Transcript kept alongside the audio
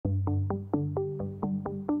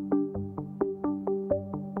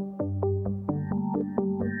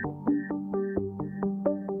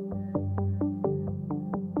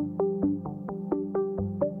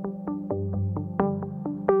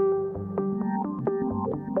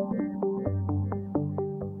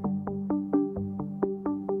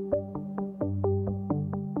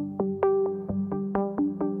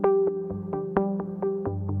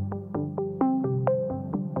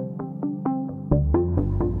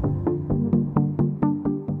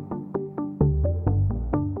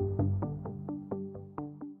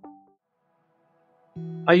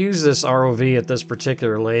I use this ROV at this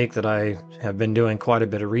particular lake that I have been doing quite a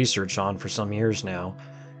bit of research on for some years now.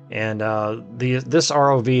 And this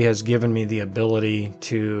ROV has given me the ability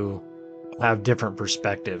to have different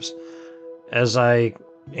perspectives. As I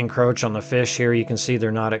encroach on the fish here, you can see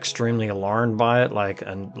they're not extremely alarmed by it, like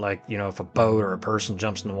you know, if a boat or a person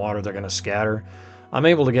jumps in the water, they're going to scatter. I'm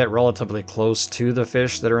able to get relatively close to the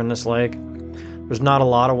fish that are in this lake. There's not a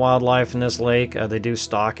lot of wildlife in this lake. They do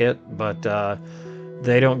stock it, but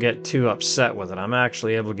they don't get too upset with it. I'm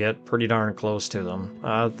actually able to get pretty darn close to them.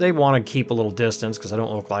 They want to keep a little distance because I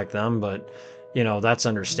don't look like them, but you know, that's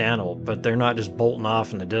understandable. But they're not just bolting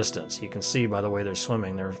off in the distance. You can see by the way they're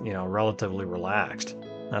swimming, they're, you know, relatively relaxed.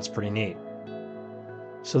 That's pretty neat.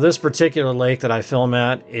 So this particular lake that I film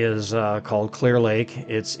at is called Clear Lake.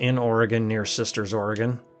 It's in Oregon, near Sisters,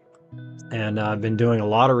 Oregon. And I've been doing a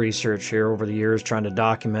lot of research here over the years trying to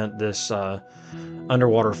document this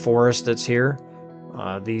underwater forest that's here.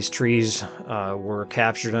 These trees were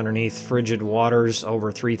captured underneath frigid waters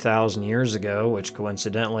over 3,000 years ago, which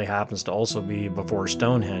coincidentally happens to also be before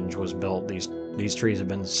Stonehenge was built. These trees have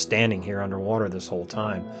been standing here underwater this whole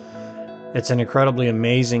time. It's an incredibly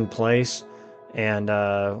amazing place, and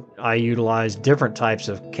I utilize different types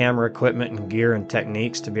of camera equipment and gear and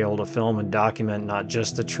techniques to be able to film and document not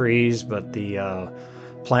just the trees, but the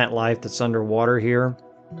plant life that's underwater here.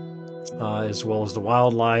 As well as the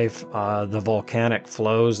wildlife, the volcanic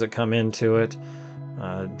flows that come into it,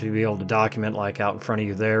 to be able to document, like out in front of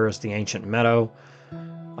you there is the ancient meadow.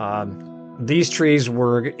 These trees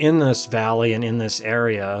were in this valley and in this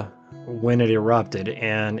area when it erupted,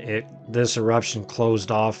 and this eruption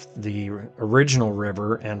closed off the original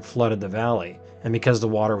river and flooded the valley. And because the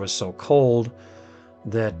water was so cold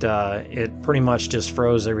that it pretty much just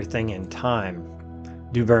froze everything in time.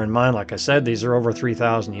 Do bear in mind, like I said, these are over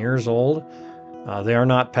 3,000 years old. They are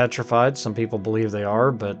not petrified. Some people believe they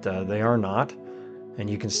are, but they are not. And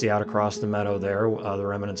you can see out across the meadow there the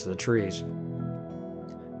remnants of the trees.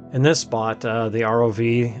 In this spot, the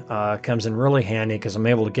ROV comes in really handy because I'm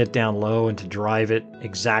able to get down low and to drive it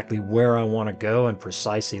exactly where I want to go and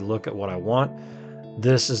precisely look at what I want.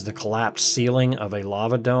 This is the collapsed ceiling of a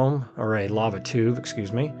lava dome, or a lava tube,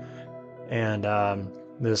 excuse me. And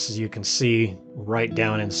this, as you can see, right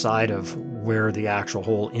down inside of where the actual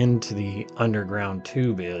hole into the underground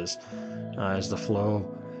tube is, as the flow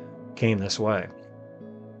came this way.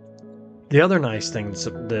 The other nice thing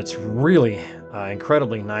that's really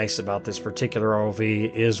incredibly nice about this particular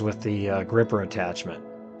ROV is with the gripper attachment,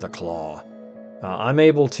 the claw. I'm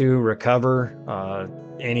able to recover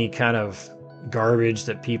any kind of garbage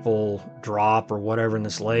that people drop or whatever in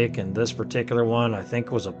this lake, and this particular one I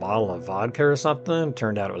think was a bottle of vodka or something.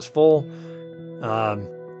 Turned out it was full.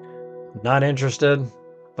 Not interested,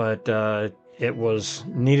 but it was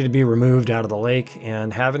needed to be removed out of the lake,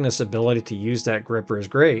 and having this ability to use that gripper is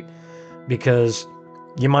great, because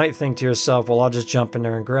you might think to yourself, well, I'll just jump in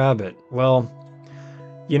there and grab it. Well,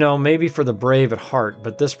 you know, maybe for the brave at heart,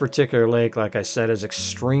 but this particular lake, like I said, is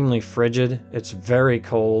extremely frigid. It's very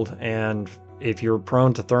cold, and if you're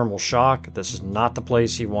prone to thermal shock, this is not the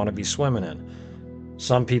place you want to be swimming in.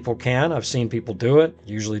 Some people can. I've seen people do it.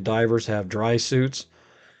 Usually divers have dry suits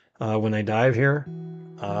when they dive here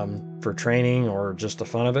for training or just the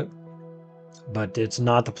fun of it. But it's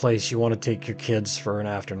not the place you want to take your kids for an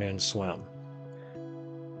afternoon swim.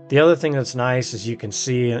 The other thing that's nice, as you can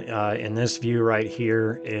see in this view right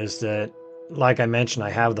here, is that, like I mentioned,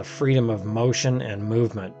 I have the freedom of motion and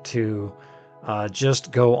movement to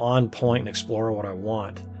just go on point and explore what I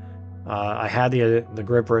want. I had the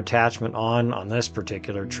gripper attachment on this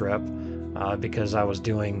particular trip because I was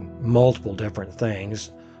doing multiple different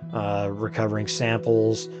things, recovering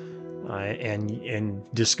samples and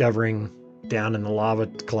discovering down in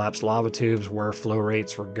the collapsed lava tubes where flow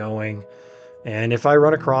rates were going. And if I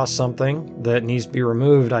run across something that needs to be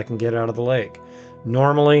removed, I can get out of the lake.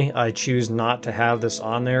 Normally, I choose not to have this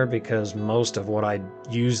on there because most of what I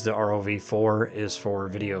use the ROV for is for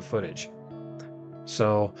video footage.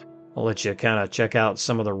 So I'll let you kind of check out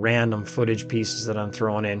some of the random footage pieces that I'm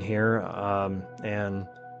throwing in here. And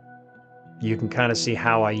you can kind of see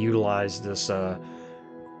how I utilize this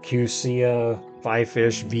QYSEA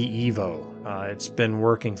FIFISH V-EVO. It's been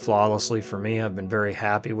working flawlessly for me. I've been very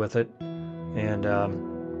happy with it. And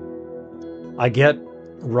I get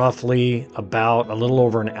roughly about a little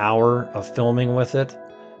over an hour of filming with it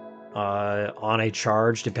on a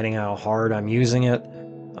charge, depending how hard I'm using it.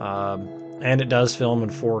 And it does film in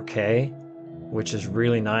 4K, which is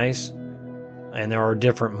really nice. And there are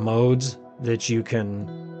different modes that you can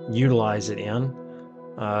utilize it in,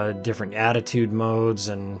 different attitude modes,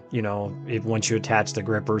 and you know, once you attach the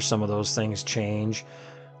gripper, some of those things change.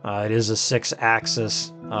 It is a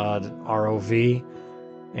 6-axis ROV.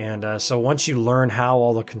 And so once you learn how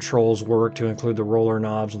all the controls work, to include the roller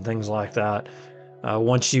knobs and things like that,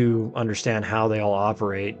 once you understand how they all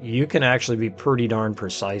operate, you can actually be pretty darn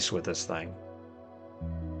precise with this thing.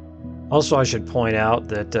 Also, I should point out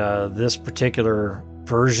that this particular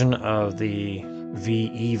version of the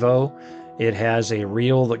V-EVO, it has a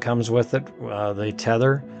reel that comes with it, the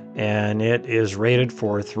tether, and it is rated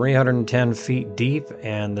for 310 feet deep,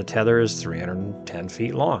 and the tether is 310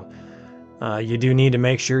 feet long. You do need to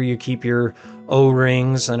make sure you keep your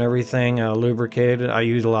O-rings and everything lubricated. I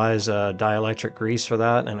utilize dielectric grease for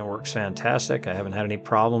that, and it works fantastic. I haven't had any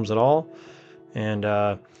problems at all. And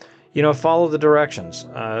follow the directions.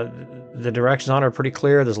 The directions on it are pretty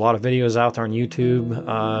clear. There's a lot of videos out there on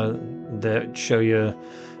YouTube that show you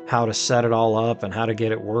how to set it all up and how to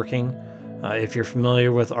get it working. If you're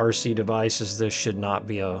familiar with RC devices, this should not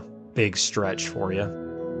be a big stretch for you.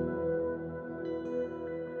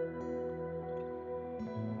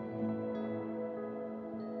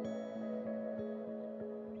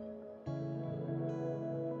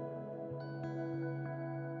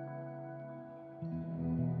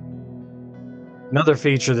 Another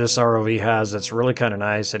feature this ROV has that's really kind of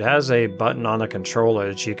nice, it has a button on the controller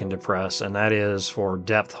that you can depress, and that is for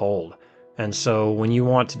depth hold. And so when you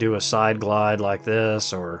want to do a side glide like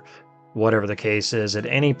this, or whatever the case is, at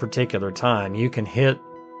any particular time, you can hit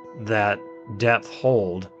that depth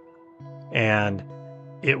hold and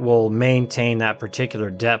it will maintain that particular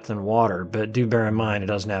depth in water. But do bear in mind, it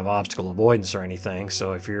doesn't have obstacle avoidance or anything.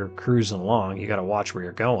 So if you're cruising along, you got to watch where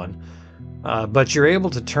you're going. But you're able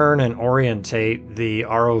to turn and orientate the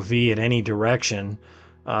ROV at any direction,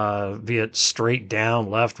 be it straight down,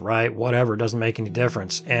 left, right, whatever, doesn't make any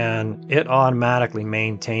difference. And it automatically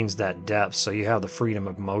maintains that depth, so you have the freedom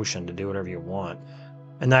of motion to do whatever you want.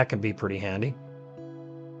 And that can be pretty handy.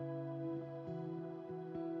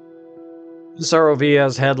 This ROV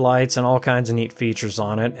has headlights and all kinds of neat features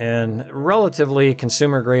on it, and relatively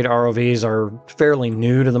consumer-grade ROVs are fairly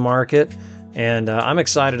new to the market. And I'm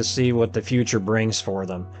excited to see what the future brings for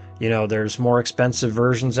them. There's more expensive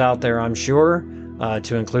versions out there, I'm sure,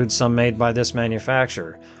 to include some made by this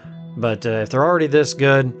manufacturer. But if they're already this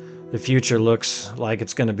good, the future looks like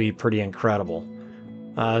it's going to be pretty incredible.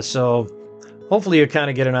 So hopefully you kind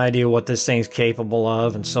of get an idea what this thing's capable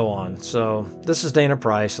of and so on. So this is Dana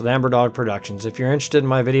Price with Amber Dog Productions. If you're interested in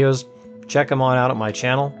my videos, check them on out at my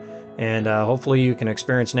channel, and hopefully you can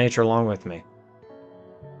experience nature along with me.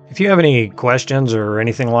 If you have any questions or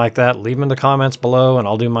anything like that, leave them in the comments below, and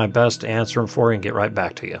I'll do my best to answer them for you and get right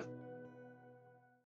back to you.